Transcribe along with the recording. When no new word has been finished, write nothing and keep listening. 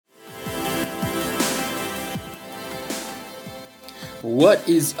What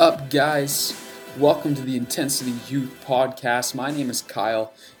is up, guys? Welcome to the Intensity Youth Podcast. My name is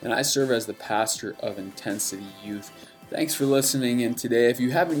Kyle, and I serve as the pastor of Intensity Youth. Thanks for listening in today. If you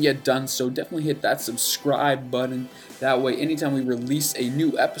haven't yet done so, definitely hit that subscribe button. That way, anytime we release a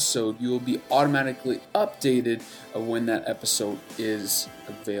new episode, you will be automatically updated of when that episode is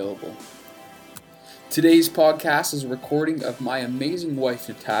available. Today's podcast is a recording of my amazing wife,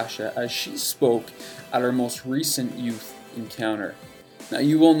 Natasha, as she spoke at our most recent youth encounter. Now,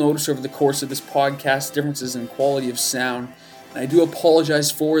 you will notice over the course of this podcast differences in quality of sound, and I do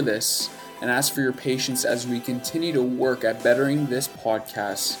apologize for this and ask for your patience as we continue to work at bettering this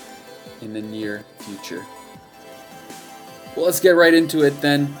podcast in the near future. Well, let's get right into it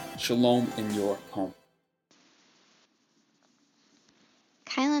then. Shalom in your home.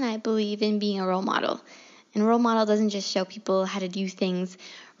 Kyle and I believe in being a role model. And a role model doesn't just show people how to do things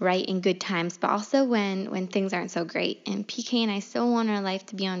right in good times, but also when things aren't so great. And PK and I so want our life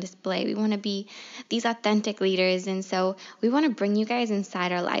to be on display. We want to be these authentic leaders, and so we want to bring you guys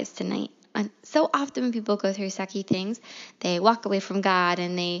inside our lives tonight. And so often when people go through sucky things, they walk away from God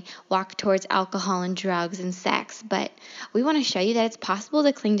and they walk towards alcohol and drugs and sex. But we want to show you that it's possible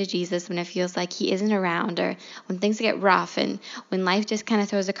to cling to Jesus when it feels like he isn't around, or when things get rough and when life just kind of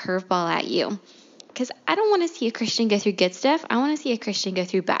throws a curveball at you. Because I don't want to see a Christian go through good stuff. I want to see a Christian go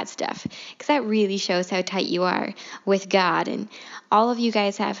through bad stuff. Because that really shows how tight you are with God. And all of you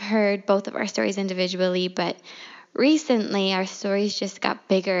guys have heard both of our stories individually, but recently our stories just got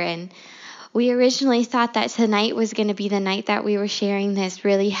bigger, and we originally thought that tonight was going to be the night that we were sharing this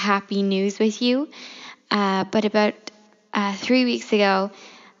really happy news with you. But about 3 weeks ago,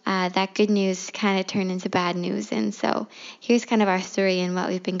 that good news kind of turned into bad news. And so here's kind of our story and what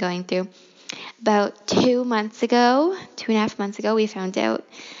we've been going through. About 2.5 months ago, we found out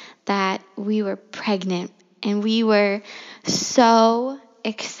that we were pregnant, and we were so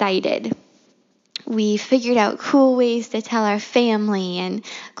excited. We figured out cool ways to tell our family and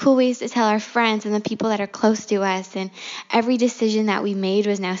cool ways to tell our friends and the people that are close to us. And every decision that we made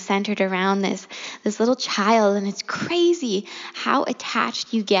was now centered around this little child. And it's crazy how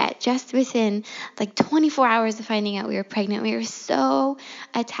attached you get just within like 24 hours of finding out we were pregnant. We were so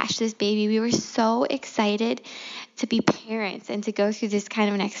attached to this baby. We were so excited to be parents and to go through this kind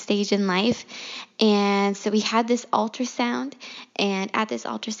of next stage in life. And so we had this ultrasound, and at this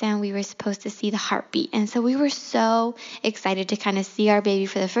ultrasound we were supposed to see the heartbeat. And so we were so excited to kind of see our baby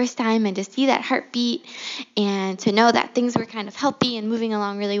for the first time and to see that heartbeat and to know that things were kind of healthy and moving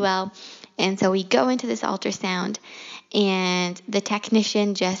along really well. And so we go into this ultrasound, and the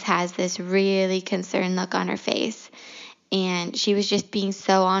technician just has this really concerned look on her face. And she was just being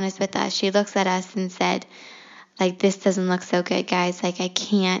so honest with us. She looks at us and said, like, this doesn't look so good, guys. Like, I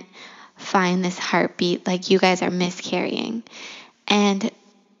can't find this heartbeat. Like, you guys are miscarrying. And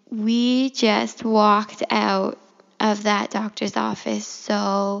we just walked out of that doctor's office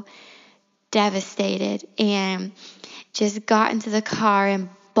so devastated, and just got into the car and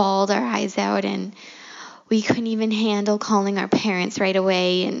bawled our eyes out. And we couldn't even handle calling our parents right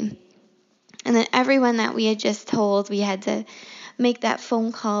away. And then everyone that we had just told, we had to make that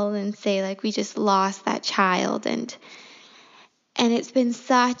phone call and say, like, we just lost that child. And it's been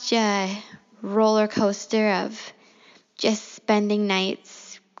such a roller coaster of just spending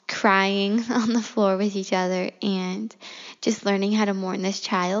nights crying on the floor with each other and just learning how to mourn this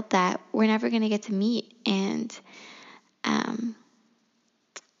child that we're never going to get to meet. And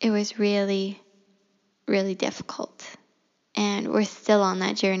it was really, really difficult. And we're still on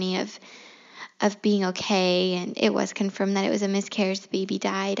that journey of being okay. And it was confirmed that it was a miscarriage. The baby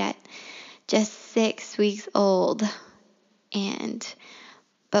died at just 6 weeks old.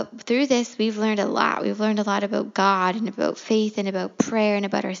 But through this, we've learned a lot. We've learned a lot about God and about faith and about prayer and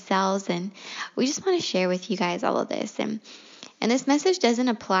about ourselves. And we just want to share with you guys all of this. And this message doesn't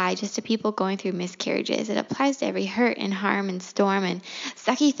apply just to people going through miscarriages. It applies to every hurt and harm and storm and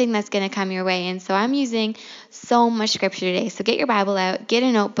sucky thing that's going to come your way. And so I'm using so much scripture today. So get your Bible out, get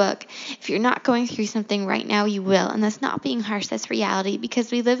a notebook. If you're not going through something right now, you will. And that's not being harsh. That's reality,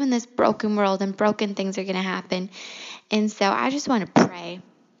 because we live in this broken world and broken things are going to happen. And so I just want to pray.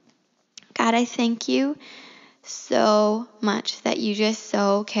 God, I thank you so much that you just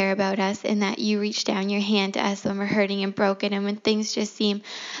so care about us, and that you reach down your hand to us when we're hurting and broken and when things just seem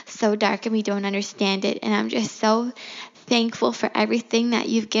so dark and we don't understand it. And I'm just so thankful for everything that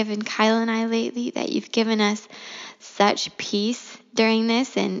you've given Kyle and I lately, that you've given us such peace during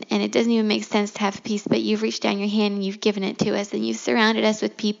this, and it doesn't even make sense to have peace, but you've reached down your hand and you've given it to us, and you've surrounded us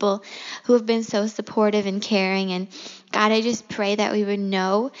with people who have been so supportive and caring. And God, I just pray that we would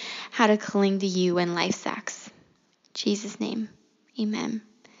know how to cling to you when life sucks. In Jesus' name, Amen.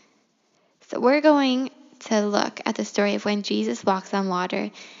 So we're going to look at the story of when Jesus walks on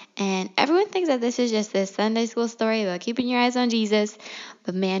water. And everyone thinks that this is just this Sunday school story about keeping your eyes on Jesus.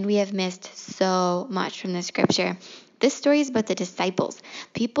 But man, we have missed so much from the scripture. This story is about the disciples,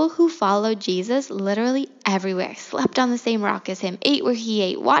 people who followed Jesus literally everywhere, slept on the same rock as him, ate where he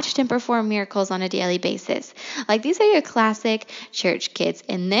ate, watched him perform miracles on a daily basis. Like, these are your classic church kids,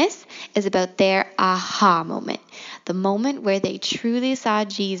 and this is about their aha moment, the moment where they truly saw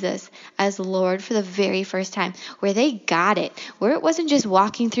Jesus as Lord for the very first time, where they got it, where it wasn't just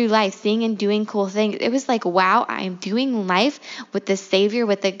walking through life, seeing and doing cool things. It was like, wow, I am doing life with the Savior,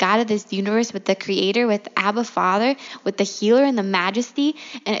 with the God of this universe, with the Creator, with Abba Father, with the healer and the majesty.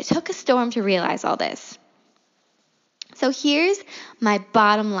 And it took a storm to realize all this. So here's my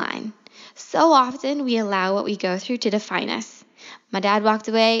bottom line. So often we allow what we go through to define us. My dad walked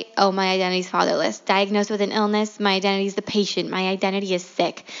away. Oh, my identity's fatherless. Diagnosed with an illness. My identity's the patient. My identity is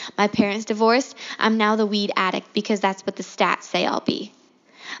sick. My parents divorced. I'm now the weed addict because that's what the stats say I'll be.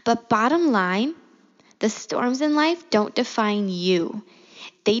 But bottom line, the storms in life don't define you.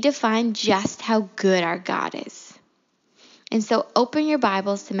 They define just how good our God is. And so open your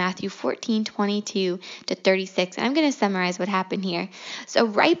Bibles to Matthew 14:22 to 36. And I'm going to summarize what happened here. So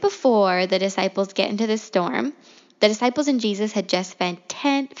right before the disciples get into the storm, the disciples and Jesus had just fed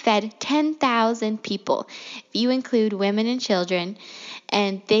 10,000 people, if you include women and children,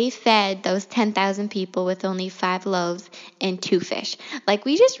 and they fed those 10,000 people with only 5 loaves and 2 fish. Like,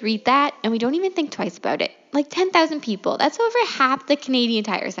 we just read that and we don't even think twice about it. Like, 10,000 people, that's over half the Canadian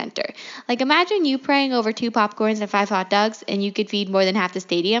Tire Center. Like, imagine you praying over 2 popcorns and 5 hot dogs and you could feed more than half the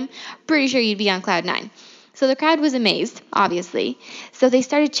stadium. Pretty sure you'd be on cloud 9. So the crowd was amazed, obviously. So they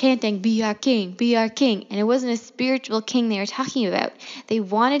started chanting, "Be our king, be our king." And it wasn't a spiritual king they were talking about. They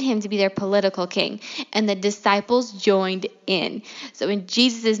wanted him to be their political king. And the disciples joined in. So in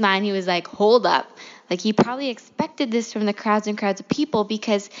Jesus' mind, he was like, hold up. Like, he probably expected this from the crowds and crowds of people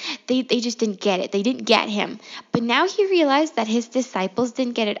because they just didn't get it. They didn't get him. But now he realized that his disciples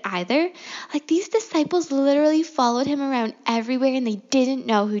didn't get it either. Like, these disciples literally followed him around everywhere and they didn't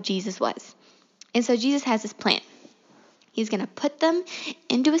know who Jesus was. And so Jesus has this plan. He's going to put them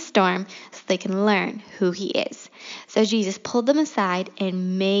into a storm so they can learn who he is. So Jesus pulled them aside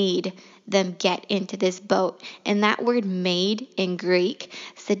and made them get into this boat. And that word "made" in Greek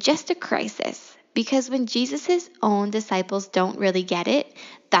suggests a crisis. Because when Jesus' own disciples don't really get it,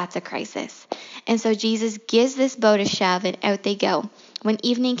 that's a crisis. And so Jesus gives this boat a shove and out they go. When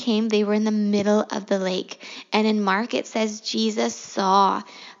evening came, they were in the middle of the lake. And in Mark, it says Jesus saw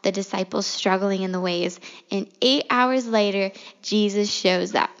the disciples struggling in the waves. And 8 hours later, Jesus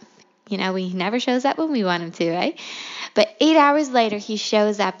shows up. You know, he never shows up when we want him to, right? But 8 hours later, he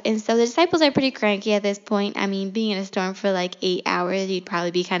shows up. And so the disciples are pretty cranky at this point. I mean, being in a storm for like 8 hours, you'd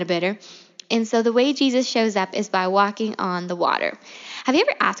probably be kind of bitter. And so the way Jesus shows up is by walking on the water. Have you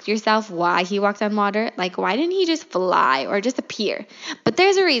ever asked yourself why he walked on water? Like, why didn't he just fly or just appear? But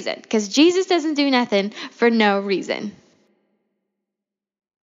there's a reason, because Jesus doesn't do nothing for no reason.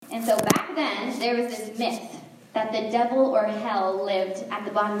 And so back then, there was this myth that the devil or hell lived at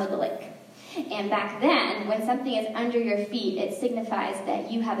the bottom of the lake. And back then, when something is under your feet, it signifies that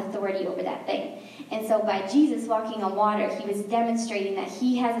you have authority over that thing. And so by Jesus walking on water, he was demonstrating that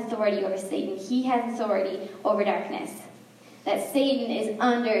he has authority over Satan. He has authority over darkness. That Satan is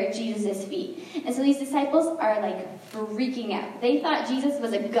under Jesus' feet. And so these disciples are like freaking out. They thought Jesus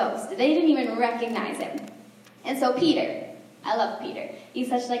was a ghost. They didn't even recognize him. And so Peter, I love Peter. He's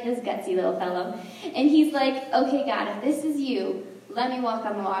such like this gutsy little fellow. And he's like, okay, God, if this is you, let me walk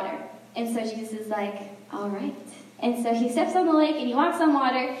on the water. And so Jesus is like, all right. And so he steps on the lake and he walks on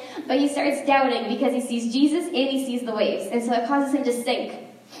water, but he starts doubting because he sees Jesus and he sees the waves. And so it causes him to sink.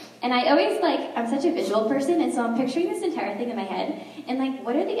 And I always I'm such a visual person, and so I'm picturing this entire thing in my head. And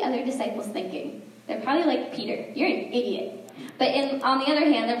what are the other disciples thinking? They're probably like, Peter, you're an idiot. But on the other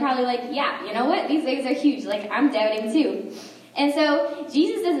hand, they're probably like, yeah, you know what? These waves are huge. I'm doubting too. And so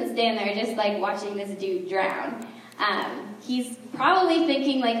Jesus doesn't stand there just watching this dude drown. He's probably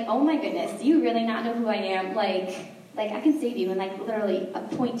thinking oh my goodness, do you really not know who I am? I can save you in literally a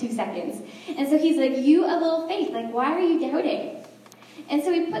 0.2 seconds. And so he's like, you of little faith, why are you doubting? And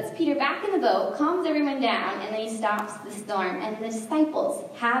so he puts Peter back in the boat, calms everyone down, and then he stops the storm. And the disciples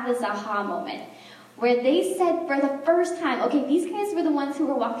have this aha moment where they said for the first time, okay, these guys were the ones who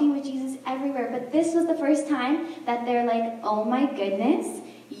were walking with Jesus everywhere, but this was the first time that they're like, oh my goodness,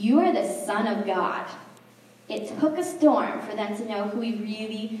 you are the Son of God. It took a storm for them to know who he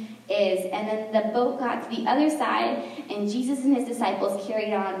really is. And then the boat got to the other side, and Jesus and his disciples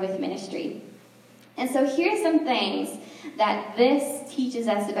carried on with ministry. And so here's some things that this teaches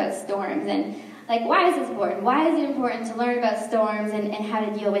us about storms. And like, why is this important? Why is it important to learn about storms and how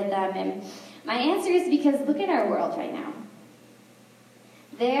to deal with them? And my answer is because look at our world right now.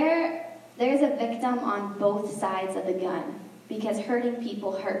 There's a victim on both sides of the gun because hurting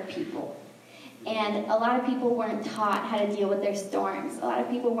people hurt people. And a lot of people weren't taught how to deal with their storms. A lot of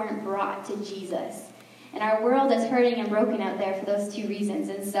people weren't brought to Jesus. And our world is hurting and broken out there for those two reasons.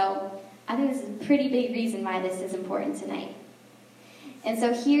 And so I think this is a pretty big reason why this is important tonight. And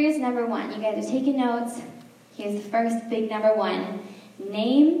so here's number one. You guys are taking notes. Here's the first big number one.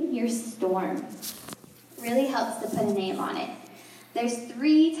 Name your storm. Really helps to put a name on it. There's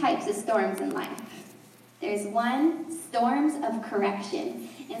 3 types of storms in life. There's one, storms of correction.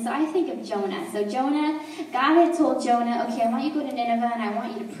 And so I think of Jonah. So Jonah, God had told Jonah, okay, I want you to go to Nineveh and I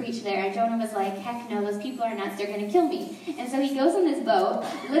want you to preach there. And Jonah was like, heck no, those people are nuts, they're going to kill me. And so he goes on this boat,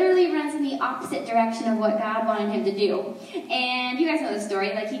 literally runs in the opposite direction of what God wanted him to do. And you guys know the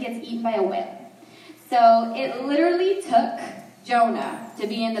story, like he gets eaten by a whale. So it literally took Jonah to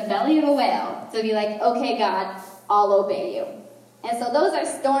be in the belly of a whale to be like, okay, God, I'll obey you. And so those are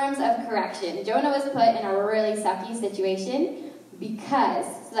storms of correction. Jonah was put in a really sucky situation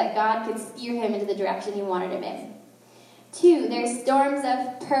so that God could steer him into the direction he wanted him in. 2, there's storms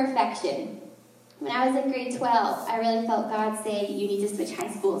of perfection. When I was in grade 12, I really felt God say, you need to switch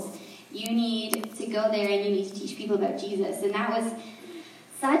high schools. You need to go there and you need to teach people about Jesus. And that was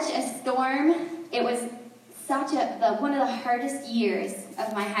such a storm. It was one of the hardest years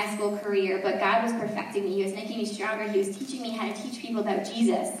of my high school career, but God was perfecting me. He was making me stronger. He was teaching me how to teach people about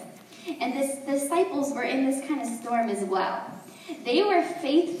Jesus. And the disciples were in this kind of storm as well. They were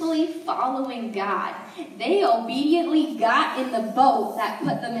faithfully following God. They obediently got in the boat that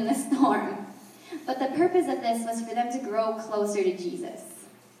put them in the storm. But the purpose of this was for them to grow closer to Jesus.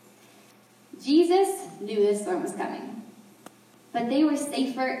 Jesus knew this storm was coming. But they were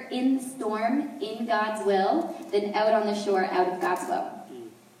safer in the storm, in God's will, than out on the shore, out of God's will.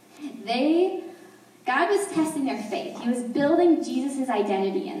 God was testing their faith. He was building Jesus'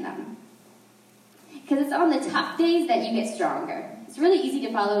 identity in them. Because it's on the tough days that you get stronger. It's really easy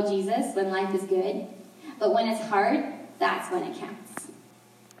to follow Jesus when life is good. But when it's hard, that's when it counts.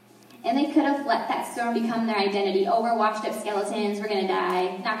 And they could have let that storm become their identity. Oh, we're washed up skeletons, we're going to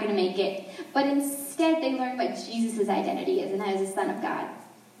die, not going to make it. But instead, they learned what Jesus' identity is, and that is the Son of God.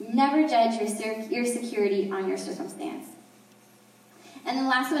 Never judge your security on your circumstance. And the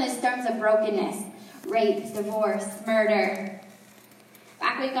last one is storms of brokenness. Rape, divorce, murder.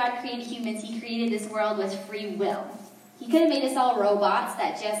 Back when God created humans, he created this world with free will. He could have made us all robots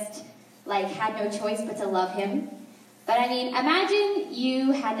that just, had no choice but to love him. But I mean, imagine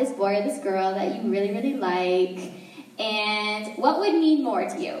you had this boy or this girl that you really, really like, and what would mean more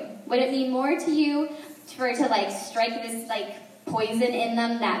to you? Would it mean more to you to strike this poison in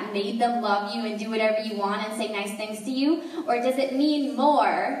them that made them love you and do whatever you want and say nice things to you? Or does it mean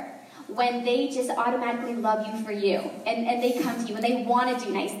more when they just automatically love you for you and they come to you and they want to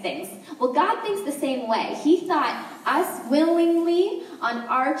do nice things? Well, God thinks the same way. He thought us willingly on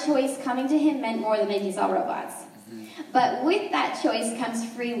our choice coming to him meant more than making us all robots. But with that choice comes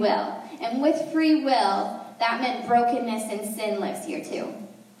free will. And with free will, that meant brokenness and sin lives here too.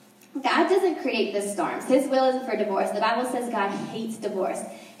 God doesn't create the storms. His will isn't for divorce. The Bible says God hates divorce.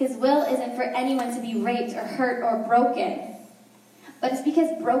 His will isn't for anyone to be raped or hurt or broken. But it's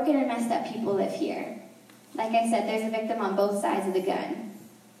because broken and messed up people live here. Like I said, there's a victim on both sides of the gun.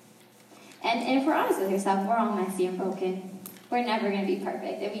 And if we're honest with yourself, we're all messy and broken. We're never going to be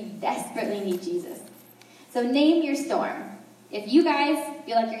perfect, and we desperately need Jesus. So name your storm. If you guys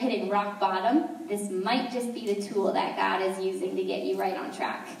feel like you're hitting rock bottom, this might just be the tool that God is using to get you right on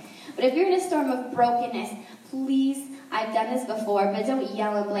track. But if you're in a storm of brokenness, please, I've done this before, but don't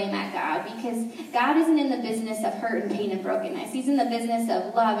yell and blame at God, because God isn't in the business of hurt and pain and brokenness. He's in the business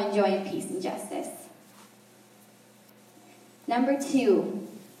of love and joy and peace and justice. Number 2,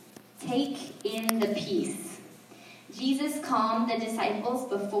 take in the peace. Jesus calmed the disciples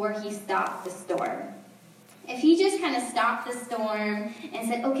before he stopped the storm. If he just kind of stopped the storm and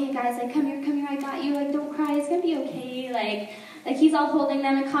said, okay, guys, come here, I got you, don't cry, it's going to be okay, like he's all holding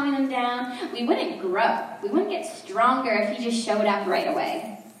them and calming them down, we wouldn't grow. We wouldn't get stronger if he just showed up right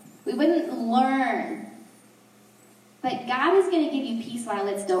away. We wouldn't learn. But God is going to give you peace while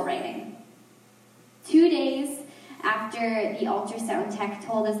it's still raining. 2 days after the ultrasound tech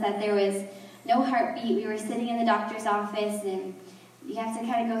told us that there was no heartbeat, we were sitting in the doctor's office, and you have to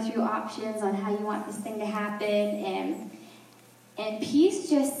kind of go through options on how you want this thing to happen, and peace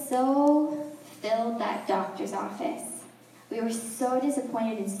just so filled that doctor's office. We were so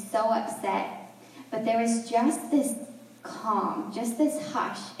disappointed and so upset, But there was just this calm, just this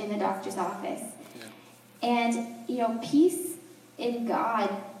hush in the doctor's office. Yeah. And, peace in God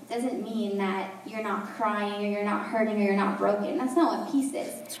doesn't mean that you're not crying or you're not hurting or you're not broken. That's not what peace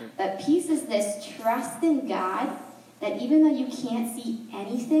is. Right. But peace is this trust in God that even though you can't see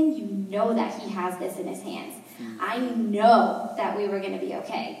anything, you know that he has this in his hands. Mm. I know that we were going to be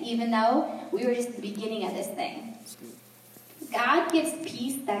okay, even though we were just at the beginning of this thing. God gives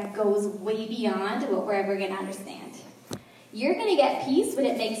peace that goes way beyond what we're ever going to understand. You're going to get peace when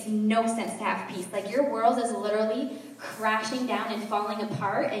it makes no sense to have peace. Like your world is literally crashing down and falling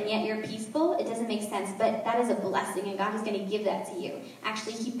apart, and yet you're peaceful. It doesn't make sense, but that is a blessing, and God is going to give that to you.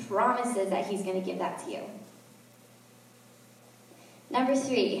 Actually, he promises that he's going to give that to you. Number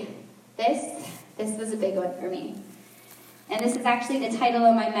 3, this was a big one for me. And this is actually the title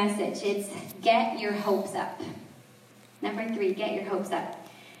of my message. It's Get Your Hopes Up. Number 3, get your hopes up.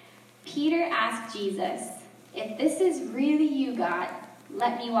 Peter asked Jesus, if this is really you, God,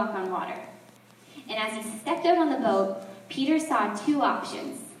 let me walk on water. And as he stepped out on the boat, Peter saw 2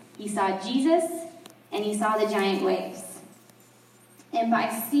 options. He saw Jesus, and he saw the giant waves. And by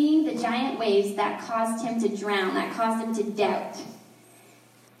seeing the giant waves, that caused him to drown, that caused him to doubt.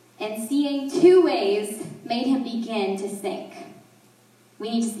 And seeing 2 ways made him begin to sink. We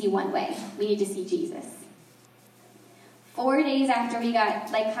need to see one way. We need to see Jesus. 4 days after we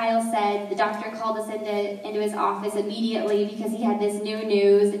got, like Kyle said, the doctor called us into his office immediately because he had this new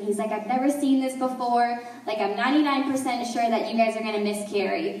news. And he's like, I've never seen this before. Like, I'm 99% sure that you guys are going to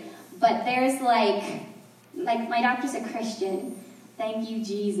miscarry. But there's like my doctor's a Christian. Thank you,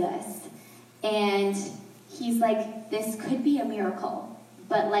 Jesus. And he's like, this could be a miracle.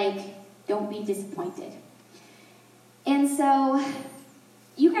 But, don't be disappointed. And so,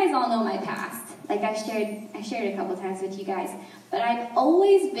 you guys all know my past. I shared a couple times with you guys. But I've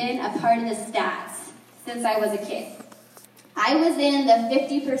always been a part of the stats since I was a kid. I was in the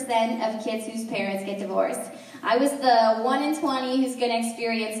 50% of kids whose parents get divorced. I was the 1 in 20 who's going to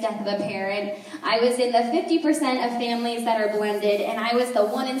experience death of a parent. I was in the 50% of families that are blended. And I was the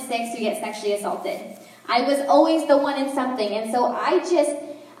 1 in 6 who get sexually assaulted. I was always the 1 in something. And so I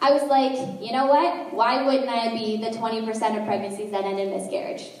was like, you know what? Why wouldn't I be the 20% of pregnancies that end in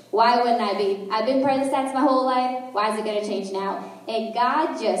miscarriage? Why wouldn't I be? I've been part of the stats my whole life. Why is it going to change now? And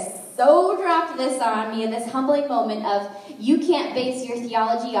God just so dropped this on me in this humbling moment of, you can't base your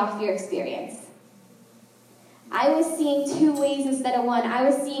theology off your experience. I was seeing 2 ways instead of 1. I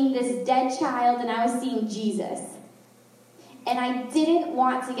was seeing this dead child, and I was seeing Jesus. And I didn't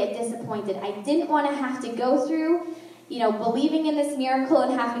want to get disappointed. I didn't want to have to go through believing in this miracle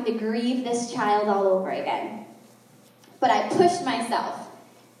and having to grieve this child all over again. But I pushed myself.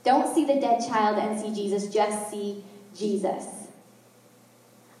 Don't see the dead child and see Jesus, just see Jesus.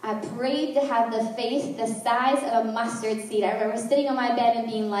 I prayed to have the faith the size of a mustard seed. I remember sitting on my bed and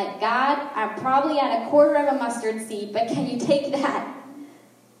being like, God, I'm probably at a quarter of a mustard seed, but can you take that?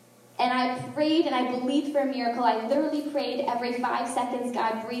 And I prayed and I believed for a miracle. I literally prayed every 5 seconds,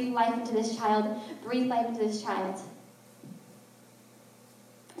 God, breathe life into this child, breathe life into this child.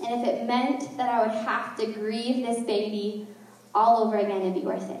 And if it meant that I would have to grieve this baby all over again, it'd be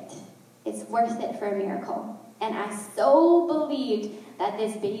worth it. It's worth it for a miracle. And I so believed that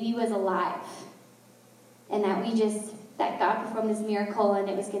this baby was alive. And that God performed this miracle, and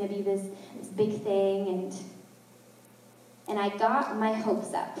it was going to be this big thing. And I got my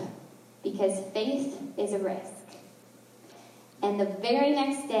hopes up, because faith is a risk. And the very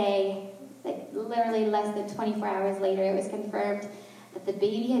next day, literally less than 24 hours later, it was confirmed that the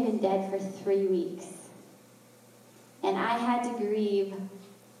baby had been dead for 3 weeks. And I had to grieve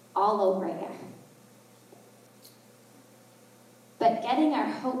all over again. But getting our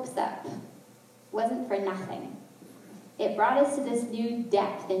hopes up wasn't for nothing. It brought us to this new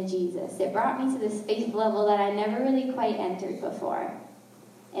depth in Jesus. It brought me to this faith level that I never really quite entered before.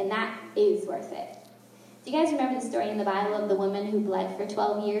 And that is worth it. Do you guys remember the story in the Bible of the woman who bled for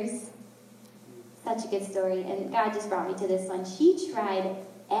 12 years? Such a good story. And God just brought me to this one. She tried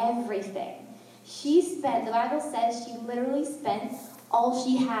everything. The Bible says she literally spent all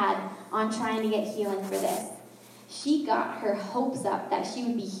she had on trying to get healing for this. She got her hopes up that she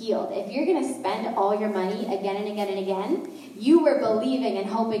would be healed. If you're going to spend all your money again and again and again, you were believing and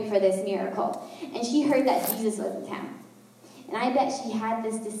hoping for this miracle. And she heard that Jesus was in town. And I bet she had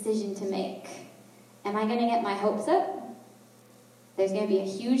this decision to make. Am I going to get my hopes up? There's going to be a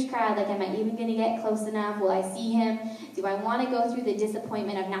huge crowd. Am I even going to get close enough? Will I see him? Do I want to go through the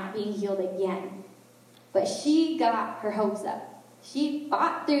disappointment of not being healed again? But she got her hopes up. She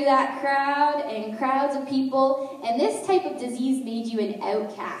fought through that crowd and crowds of people. And this type of disease made you an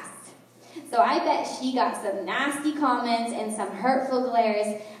outcast. So I bet she got some nasty comments and some hurtful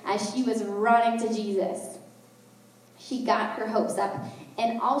glares as she was running to Jesus. She got her hopes up,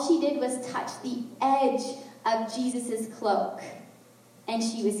 and all she did was touch the edge of Jesus' cloak, and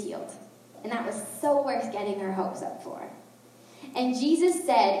she was healed. And that was so worth getting her hopes up for. And Jesus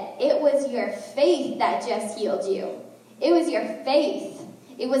said, it was your faith that just healed you. It was your faith.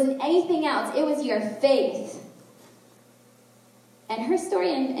 It wasn't anything else. It was your faith. And her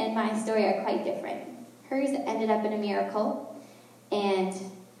story and my story are quite different. Hers ended up in a miracle, and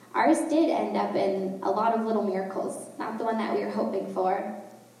ours did end up in a lot of little miracles, not the one that we were hoping for.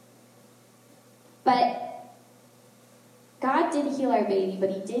 But God did heal our baby, but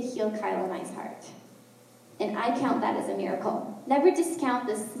he did heal Kyle and I's heart. And I count that as a miracle. Never discount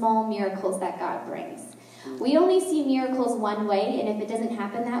the small miracles that God brings. We only see miracles one way, and if it doesn't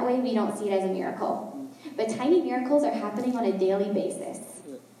happen that way, we don't see it as a miracle. But tiny miracles are happening on a daily basis.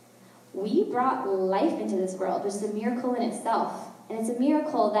 We brought life into this world, which is a miracle in itself. And it's a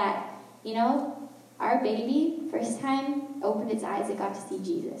miracle that, our baby, first time, opened its eyes, it got to see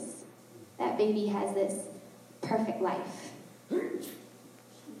Jesus. That baby has this perfect life. The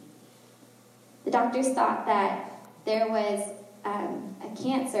doctors thought that there was a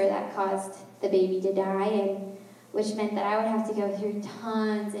cancer that caused the baby to die, and which meant that I would have to go through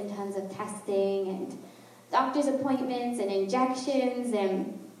tons and tons of testing and doctor's appointments and injections,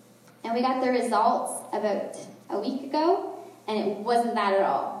 and we got the results about a week ago, and it wasn't that at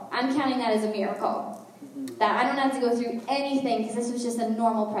all. I'm counting that as a miracle, that I don't have to go through anything because this was just a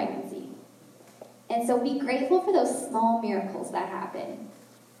normal pregnancy. And so be grateful for those small miracles that happen.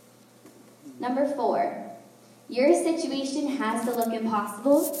 Number 4, your situation has to look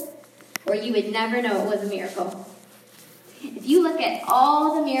impossible, or you would never know it was a miracle. If you look at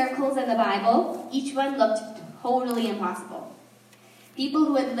all the miracles in the Bible, each one looked totally impossible. People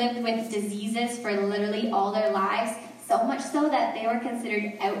who had lived with diseases for literally all their lives, so much so that they were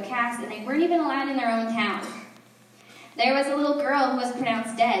considered outcasts and they weren't even allowed in their own town. There was a little girl who was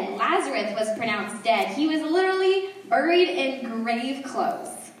pronounced dead. Lazarus was pronounced dead. He was literally buried in grave clothes.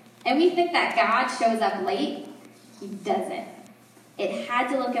 And we think that God shows up late. He doesn't. It had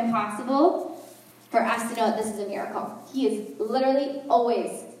to look impossible for us to know that this is a miracle. He is literally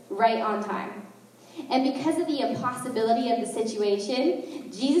always right on time. And because of the impossibility of the situation,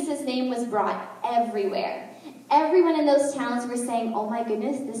 Jesus' name was brought everywhere. Everyone in those towns were saying, oh my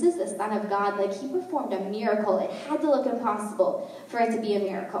goodness, this is the Son of God. Like, he performed a miracle. It had to look impossible for it to be a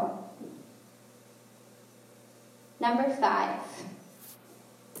miracle. Number 5,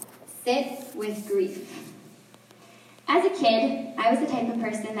 sit with grief. As a kid, I was the type of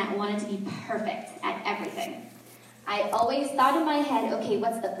person that wanted to be perfect at everything. I always thought in my head, okay,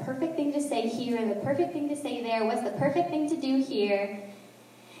 what's the perfect thing to say here and the perfect thing to say there? What's the perfect thing to do here?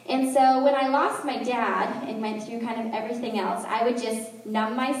 And so when I lost my dad and went through kind of everything else, I would just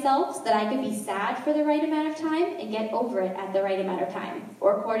numb myself so that I could be sad for the right amount of time and get over it at the right amount of time,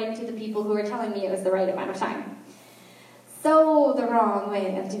 or according to the people who were telling me it was the right amount of time. So the wrong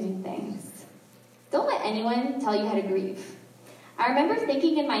way of doing things. Don't let anyone tell you how to grieve. I remember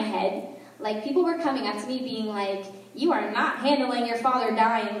thinking in my head, like, people were coming up to me being like, you are not handling your father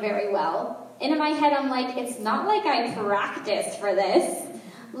dying very well. And in my head, I'm like, it's not like I practiced for this.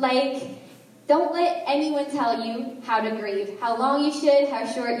 Like, don't let anyone tell you how to grieve. How long you should, how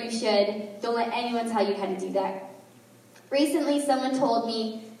short you should. Don't let anyone tell you how to do that. Recently, someone told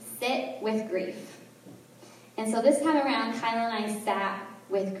me, sit with grief. And so this time around, Kyla and I sat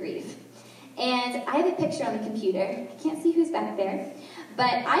with grief. And I have a picture on the computer. I can't see who's back there. But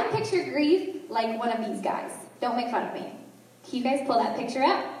I picture grief like one of these guys. Don't make fun of me. Can you guys pull that picture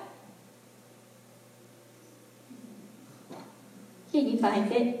up? Can you find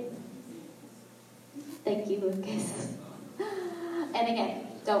it? Thank you, Lucas. And again,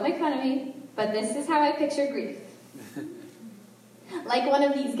 don't make fun of me, but this is how I picture grief. Like one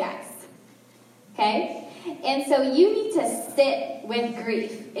of these guys. Okay? And so you need to sit with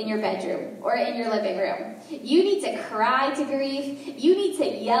grief in your bedroom or in your living room. You need to cry to grief. You need to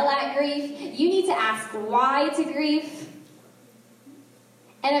yell at grief. You need to ask why to grief.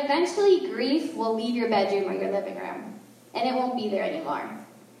 And eventually grief will leave your bedroom or your living room. And it won't be there anymore.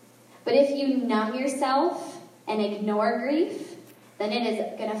 But if you numb yourself and ignore grief, then it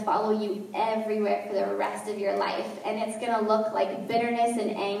is going to follow you everywhere for the rest of your life. And it's going to look like bitterness and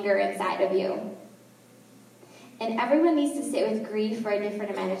anger inside of you. And everyone needs to sit with grief for a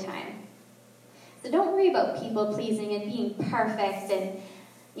different amount of time. So don't worry about people pleasing and being perfect and,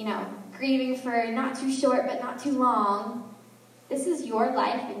 grieving for not too short but not too long. This is your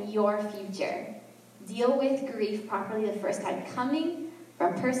life and your future. Deal with grief properly the first time coming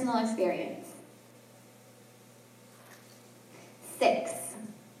from personal experience. 6,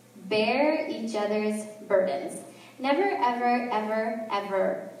 bear each other's burdens. Never, ever, ever,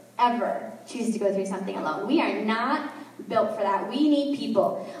 ever, ever choose to go through something alone. We are not built for that. We need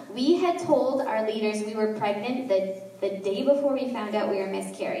people. We had told our leaders we were pregnant the day before we found out we were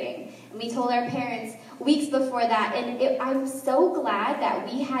miscarrying. And we told our parents weeks before that. And I'm so glad that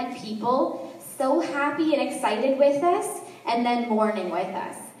we had people so happy and excited with us and then mourning with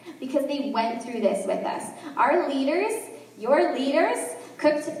us, because they went through this with us. Our leaders, your leaders,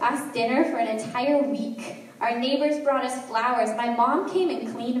 cooked us dinner for an entire week. Our neighbors brought us flowers. My mom came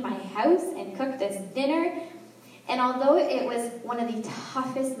and cleaned my house and cooked us dinner. And although it was one of the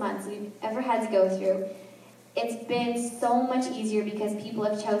toughest months we've ever had to go through, it's been so much easier because people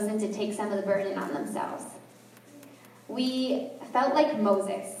have chosen to take some of the burden on themselves. We felt like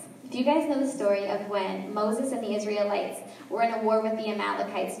Moses. Do you guys know the story of when Moses and the Israelites were in a war with the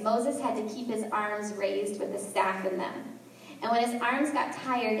Amalekites? Moses had to keep his arms raised with a staff in them. And when his arms got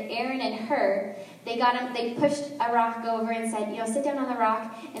tired, Aaron and Hur, they pushed a rock over and said, sit down on the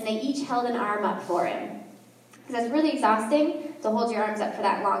rock, and they each held an arm up for him. Because it's really exhausting to hold your arms up for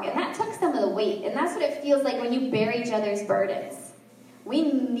that long. And that took some of the weight. And that's what it feels like when you bear each other's burdens. We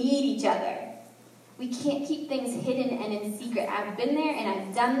need each other. We can't keep things hidden and in secret. I've been there and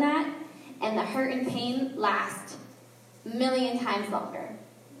I've done that. And the hurt and pain last a million times longer.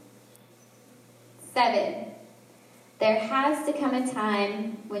 7, there has to come a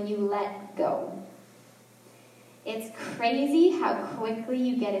time when you let go. It's crazy how quickly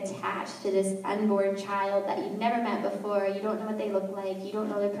you get attached to this unborn child that you've never met before. You don't know what they look like. You don't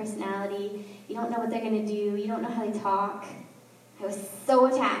know their personality. You don't know what they're going to do. You don't know how they talk. I was so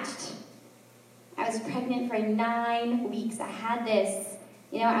attached. I was pregnant for 9 weeks. I had this.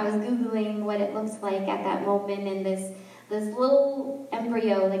 I was Googling what it looks like at that moment, and this little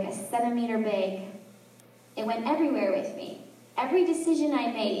embryo, like a centimeter big, it went everywhere with me. Every decision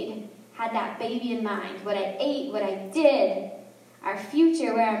I made had that baby in mind. What I ate, what I did, our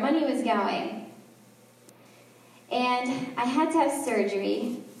future, where our money was going. And I had to have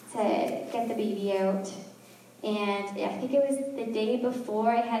surgery to get the baby out. And I think it was the day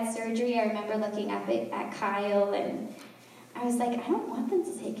before I had surgery, I remember looking up at Kyle, and I was like, I don't want them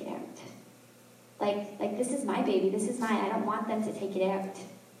to take it out. Like this is my baby, this is mine, I don't want them to take it out.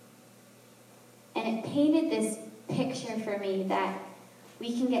 And it painted this picture for me that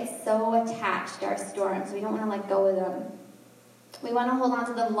we can get so attached to our storms. We don't want to let go of them. We want to hold on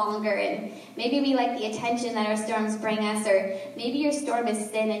to them longer, and maybe we like the attention that our storms bring us, or maybe your storm is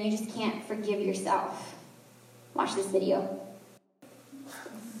sin and you just can't forgive yourself. Watch this video.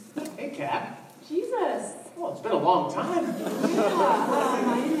 Hey, Kat. Jesus. Well, it's been a long time. Yeah,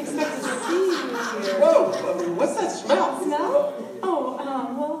 I didn't expect to see you here. Whoa, what's that smell? Smell? Oh,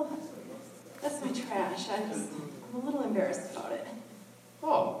 well, that's my trash. I'm a little embarrassed about it.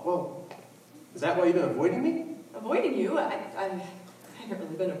 Oh, well, is that why you've been avoiding me? Avoiding you? I haven't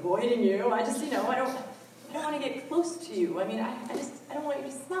really been avoiding you. I just, I don't want to get close to you. I mean, I don't want you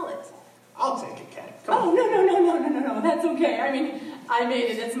to smell it. I'll take it, Kat. Come on. Oh, no, that's okay. I mean, I made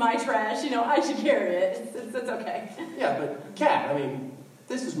it. It's my trash. I should carry it. It's okay. Yeah, but Kat,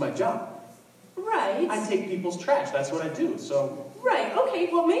 this is my job. Right. I take people's trash. That's what I do, so... Right, okay,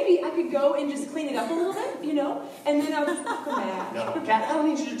 well, maybe I could go and just clean it up a little bit, and then I'll just come back. No, Kat, I don't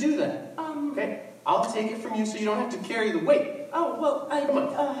need you to do that. Okay? I'll take it from you so you don't have to carry the weight. Oh, well,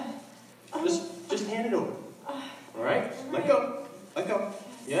 Come on. Just hand it over. All right? Let go. Let go.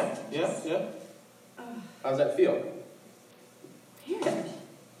 Yeah. How's that feel? Weird.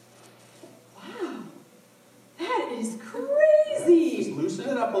 Wow. That is crazy. Just loosen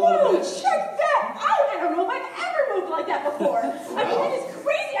it up a little bit. Check that out. I don't know if I've ever moved like that before. That is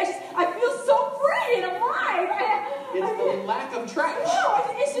crazy. I feel so free and alive. It's the lack of trash. No,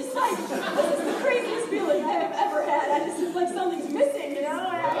 it's just like, this is the craziest feeling I have ever had. It's like something's missing,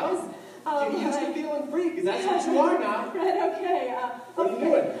 Get used to feeling free, because that's what you are now. Right, okay. What are you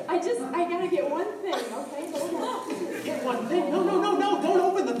doing? I gotta get one thing, okay? Hold on. Get one thing? No, don't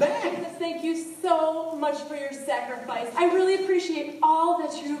open the bag. Thank you so much for your sacrifice. I really appreciate all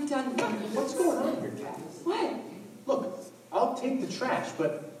that you've done for me. What's going on here, Kat? What? Look, I'll take the trash,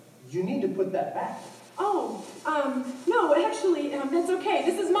 but you need to put that back. Oh, no, actually, that's okay.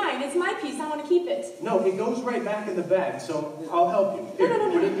 This is mine. It's my piece. I want to keep it. No, it goes right back in the bag, so I'll help you. Here,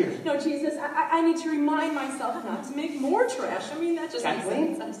 No. put it here. No, Jesus, I need to remind myself not to make more trash. That just makes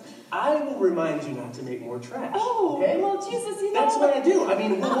Kathleen, sense. I will remind you not to make more trash. Oh, okay? well, Jesus, That's what I do.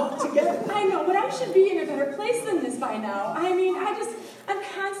 We'll walk together. I know, but I should be in a better place than this by now. I'm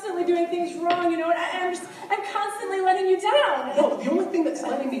kind constantly doing things wrong, and I'm constantly letting you down. No, the only thing that's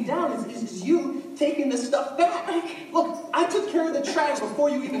letting me down is you taking this stuff back. Look, I took care of the trash before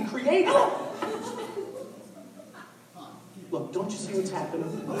you even created it. Look, don't you see what's happening?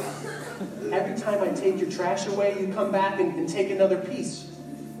 Every time I take your trash away, you come back and take another piece.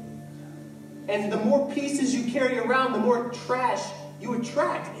 And the more pieces you carry around, the more trash you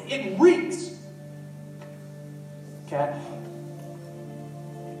attract. It reeks. Kat,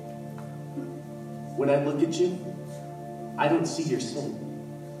 when I look at you, I don't see your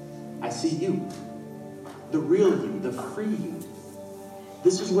sin. I see you. The real you, the free you.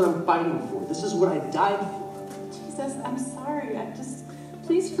 This is what I'm fighting for. This is what I died for. Jesus, I'm sorry.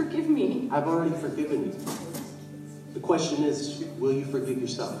 Please forgive me. I've already forgiven you. The question is, will you forgive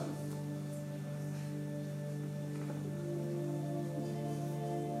yourself?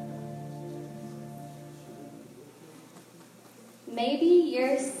 Maybe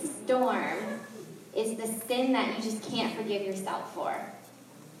your storm is the sin that you just can't forgive yourself for.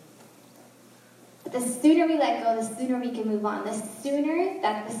 But the sooner we let go, the sooner we can move on. The sooner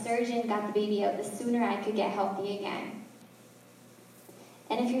that the surgeon got the baby out, the sooner I could get healthy again.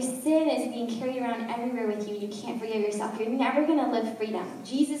 And if your sin is being carried around everywhere with you, you can't forgive yourself, you're never going to live freedom.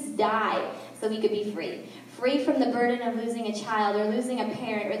 Jesus died so we could be free. Free from the burden of losing a child or losing a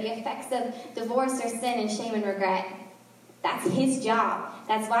parent or the effects of divorce or sin and shame and regret. That's his job.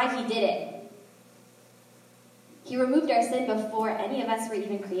 That's why he did it. He removed our sin before any of us were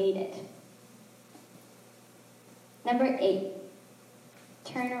even created. Number 8,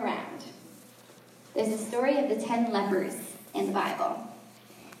 turn around. There's a story of the 10 lepers in the Bible.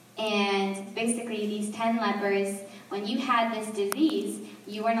 And basically these 10 lepers, when you had this disease,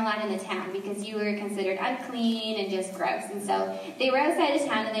 you weren't allowed in the town because you were considered unclean and just gross. And so they were outside of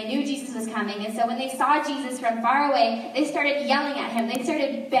town and they knew Jesus was coming. And so when they saw Jesus from far away, they started yelling at him. They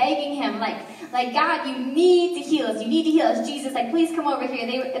started begging him like God, you need to heal us. You need to heal us. Jesus, please come over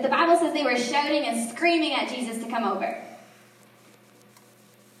here. The Bible says they were shouting and screaming at Jesus to come over.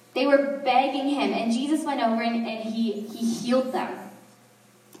 They were begging him. And Jesus went over and he healed them.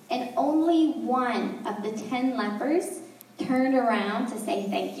 And only one of the 10 lepers turned around to say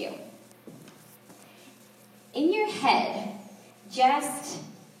thank you. In your head, just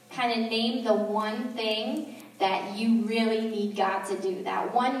kind of name the one thing that you really need God to do,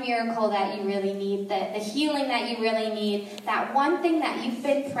 that one miracle that you really need, the healing that you really need, that one thing that you've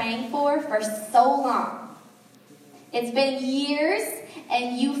been praying for so long. It's been years,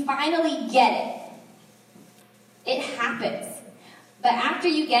 and you finally get it. It happens. But after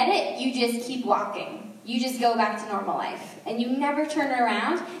you get it, you just keep walking. You just go back to normal life. And you never turn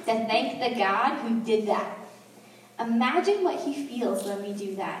around to thank the God who did that. Imagine what he feels when we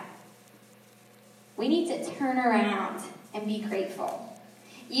do that. We need to turn around and be grateful.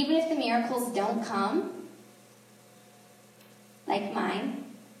 Even if the miracles don't come, like mine,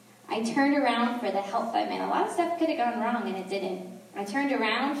 I turned around for the health I'm in. A lot of stuff could have gone wrong, and it didn't. I turned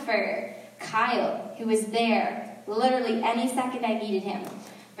around for Kyle, who was there literally any second I needed him.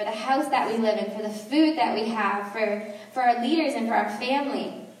 For the house that we live in, for the food that we have, for our leaders and for our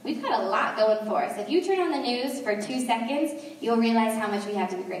family. We've got a lot going for us. If you turn on the news for 2 seconds, you'll realize how much we have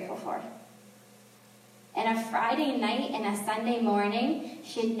to be grateful for. And a Friday night and a Sunday morning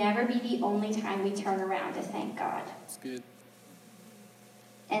should never be the only time we turn around to thank God. That's good.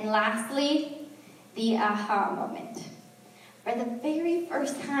 And lastly, the aha moment. For the very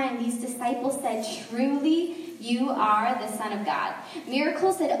first time, these disciples said, "Truly, you are the Son of God."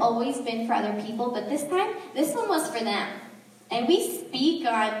 Miracles had always been for other people, but this time, this one was for them. And we speak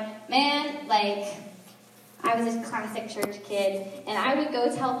on, I was a classic church kid, and I would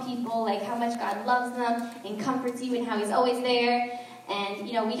go tell people, how much God loves them and comforts you and how he's always there. And,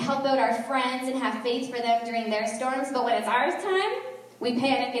 we help out our friends and have faith for them during their storms. But when it's our time, we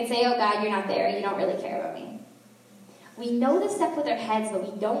panic and say, "Oh, God, you're not there. You don't really care about me." We know this stuff with our heads, but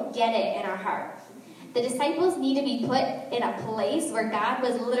we don't get it in our heart. The disciples need to be put in a place where God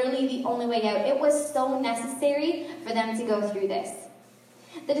was literally the only way out. It was so necessary for them to go through this.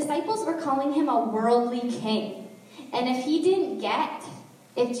 The disciples were calling him a worldly king. And if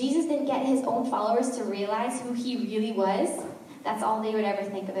Jesus didn't get his own followers to realize who he really was, that's all they would ever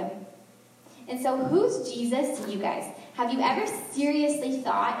think of him. And so who's Jesus to you guys? Have you ever seriously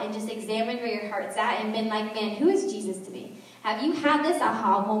thought and just examined where your heart's at and been like, man, who is Jesus to me? Have you had this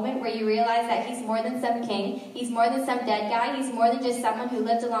aha moment where you realize that he's more than some king, he's more than some dead guy, he's more than just someone who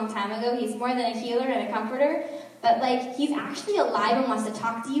lived a long time ago, he's more than a healer and a comforter, but he's actually alive and wants to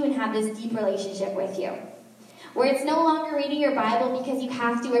talk to you and have this deep relationship with you. Where it's no longer reading your Bible because you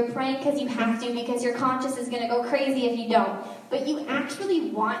have to, or praying because you have to, because your conscience is going to go crazy if you don't. but you actually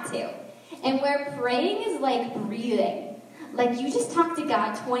want to. And where praying is like breathing. Like you just talk to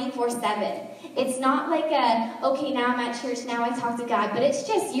God 24/7. It's not like okay, now I'm at church, now I talk to God, but it's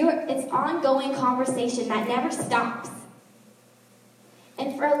just it's ongoing conversation that never stops.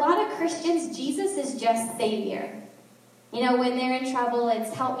 And for a lot of Christians, Jesus is just Savior. You know, when they're in trouble,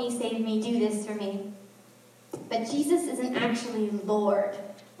 it's help me, save me, do this for me. But Jesus isn't actually Lord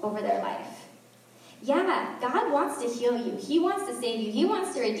over their life. Yeah, God wants to heal you. He wants to save you. He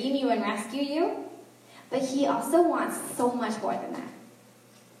wants to redeem you and rescue you. But He also wants so much more than that.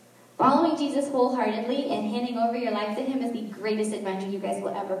 Following Jesus wholeheartedly and handing over your life to Him is the greatest adventure you guys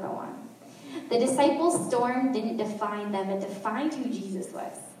will ever go on. The disciples' storm didn't define them. It defined who Jesus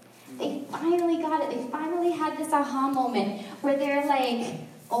was. They finally got it. They finally had this aha moment where they're like,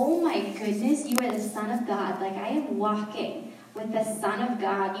 oh my goodness, you are the Son of God. Like, I am walking with the Son of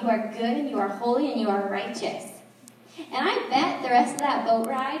God. You are good and you are holy and you are righteous. And I bet the rest of that boat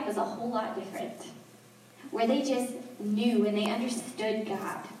ride was a whole lot different, where they just knew and they understood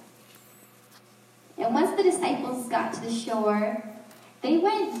God. And once the disciples got to the shore, they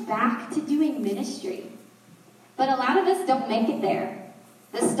went back to doing ministry. But a lot of us don't make it there.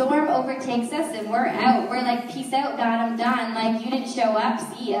 The storm overtakes us and we're out. We're like, peace out, God, I'm done. Like, you didn't show up,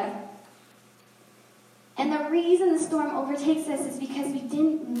 see ya. And the reason the storm overtakes us is because we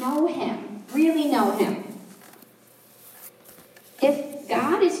didn't know Him, really know Him. If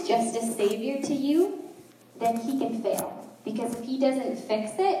God is just a Savior to you, then He can fail. Because if He doesn't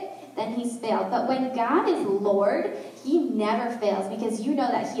fix it, then He's failed. But when God is Lord, He never fails, because you know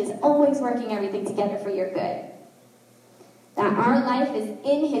that He is always working everything together for your good. That our life is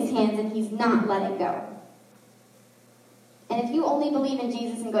in His hands and He's not letting go. And if you only believe in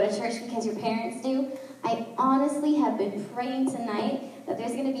Jesus and go to church because your parents do, I honestly have been praying tonight that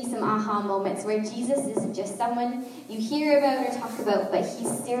there's going to be some aha moments where Jesus isn't just someone you hear about or talk about, but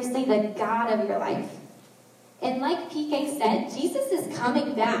He's seriously the God of your life. And like PK said, Jesus is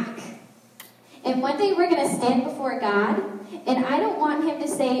coming back. And one day we're going to stand before God, and I don't want Him to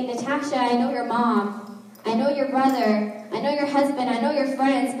say, Natasha, I know your mom, I know your brother, I know your husband, I know your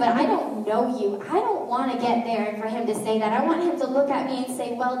friends, but I don't know you. I don't want to get there and for Him to say that. I want Him to look at me and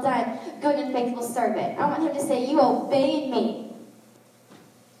say, well done, good and faithful servant. I want Him to say, you obeyed me.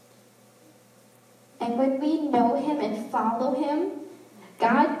 And when we know Him and follow Him,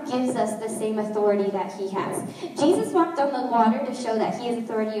 God gives us the same authority that He has. Jesus walked on the water to show that He has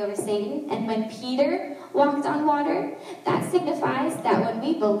authority over Satan. And when Peter walked on water, that signifies that when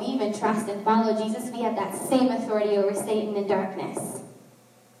we believe and trust and follow Jesus, we have that same authority over Satan and darkness.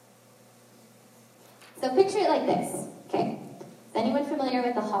 So picture it like this, okay? Is anyone familiar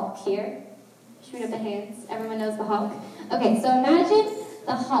with the Hulk here? Shoot up the hands. Everyone knows the Hulk? Okay, so imagine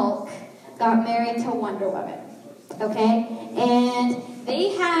the Hulk got married to Wonder Woman, okay? And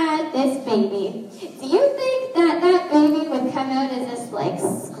they had this baby. Do you think that that baby would come out as this, like,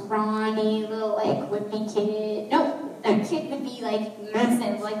 scrawny little, like, wimpy kid? No, that kid would be, like,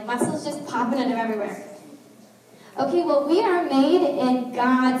 massive, like, muscles just popping out of everywhere. Okay, well, we are made in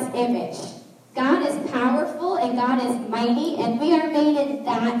God's image. God is powerful and God is mighty, and we are made in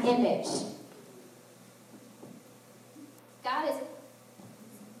that image. God is...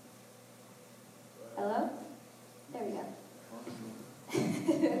 Hello? There we go.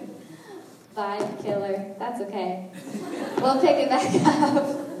 Vibe killer. That's okay. We'll pick it back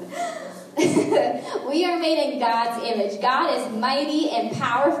up. We are made in God's image. God is mighty and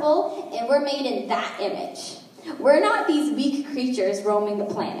powerful, and we're made in that image. We're not these weak creatures roaming the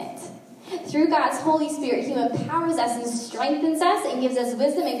planet. Through God's Holy Spirit, He empowers us and strengthens us and gives us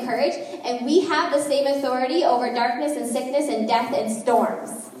wisdom and courage, and we have the same authority over darkness and sickness and death and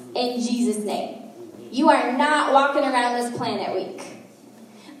storms. In Jesus' name. You are not walking around this planet weak.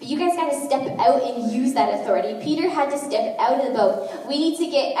 But you guys got to step out and use that authority. Peter had to step out of the boat. We need to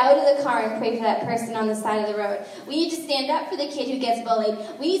get out of the car and pray for that person on the side of the road. We need to stand up for the kid who gets bullied.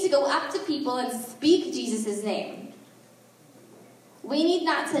 We need to go up to people and speak Jesus' name. We need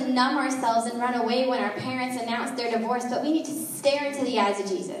not to numb ourselves and run away when our parents announce their divorce, but we need to stare into the eyes of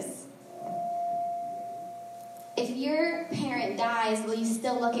Jesus. If your parent dies, will you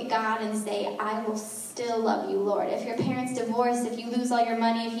still look at God and say, I will still love you, Lord? If your parents divorce, if you lose all your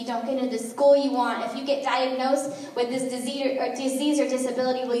money, if you don't get into the school you want, if you get diagnosed with this disease or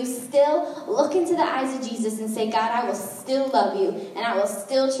disability, will you still look into the eyes of Jesus and say, God, I will still love you, and I will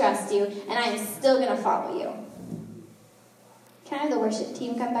still trust you, and I am still going to follow you? Can I have the worship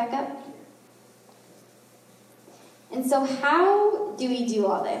team come back up? And so how do we do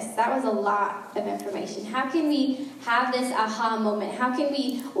all this? That was a lot of information. How can we have this aha moment? How can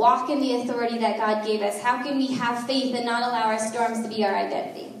we walk in the authority that God gave us? How can we have faith and not allow our storms to be our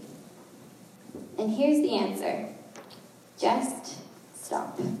identity? And here's the answer. Just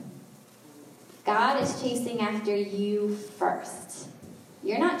stop. God is chasing after you first.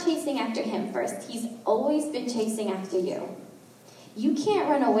 You're not chasing after him first. He's always been chasing after you. You can't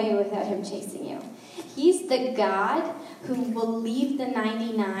run away without him chasing you. He's the God who will leave the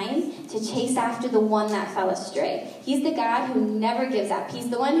 99 to chase after the one that fell astray. He's the God who never gives up. He's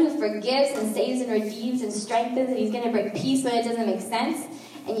the one who forgives and saves and redeems and strengthens, and he's going to bring peace when it doesn't make sense,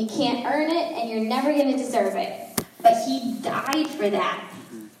 and you can't earn it, and you're never going to deserve it. But he died for that.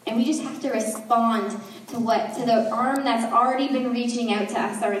 And we just have to respond to the arm that's already been reaching out to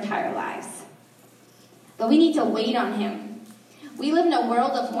us our entire lives. But we need to wait on him. We live in a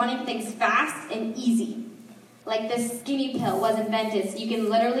world of wanting things fast and easy. Like this skinny pill was invented so you can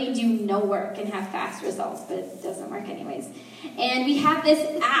literally do no work and have fast results, but it doesn't work anyways. And we have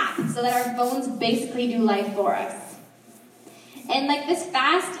this app so that our phones basically do life for us. And like this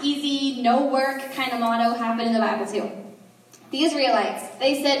fast, easy, no work kind of motto happened in the Bible too. The Israelites,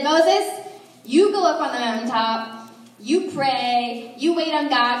 they said, Moses, you go up on the mountaintop, you pray, you wait on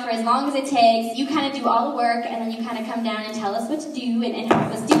God for as long as it takes, you kind of do all the work, and then you kind of come down and tell us what to do and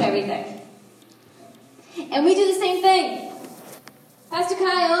help us do everything. And we do the same thing. Pastor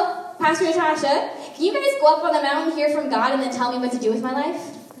Kyle, Pastor Natasha, can you guys go up on the mountain, hear from God, and then tell me what to do with my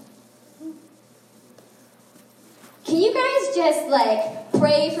life? Can you guys just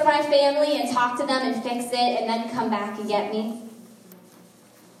pray for my family and talk to them and fix it and then come back and get me?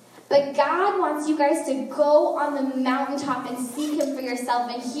 But God wants you guys to go on the mountaintop and seek him for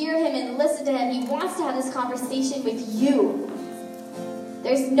yourself and hear him and listen to him. He wants to have this conversation with you.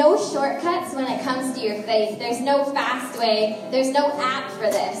 There's no shortcuts when it comes to your faith. There's no fast way. There's no app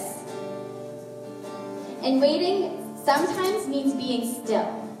for this. And waiting sometimes means being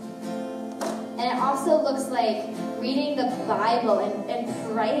still. And it also looks like reading the Bible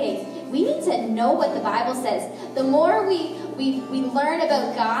and praying. We need to know what the Bible says. The more we learn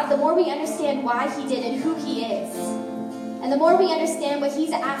about God, the more we understand why he did and who he is. And the more we understand what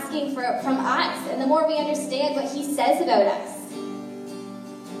he's asking from us. And the more we understand what he says about us.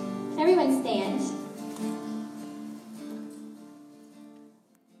 Everyone stand.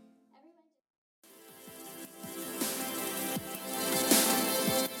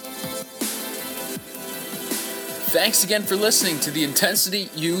 Thanks again for listening to the Intensity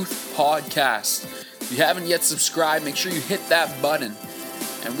Youth Podcast. If you haven't yet subscribed, make sure you hit that button.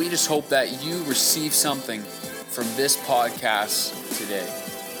 And we just hope that you receive something from this podcast today.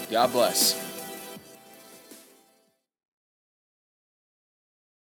 God bless.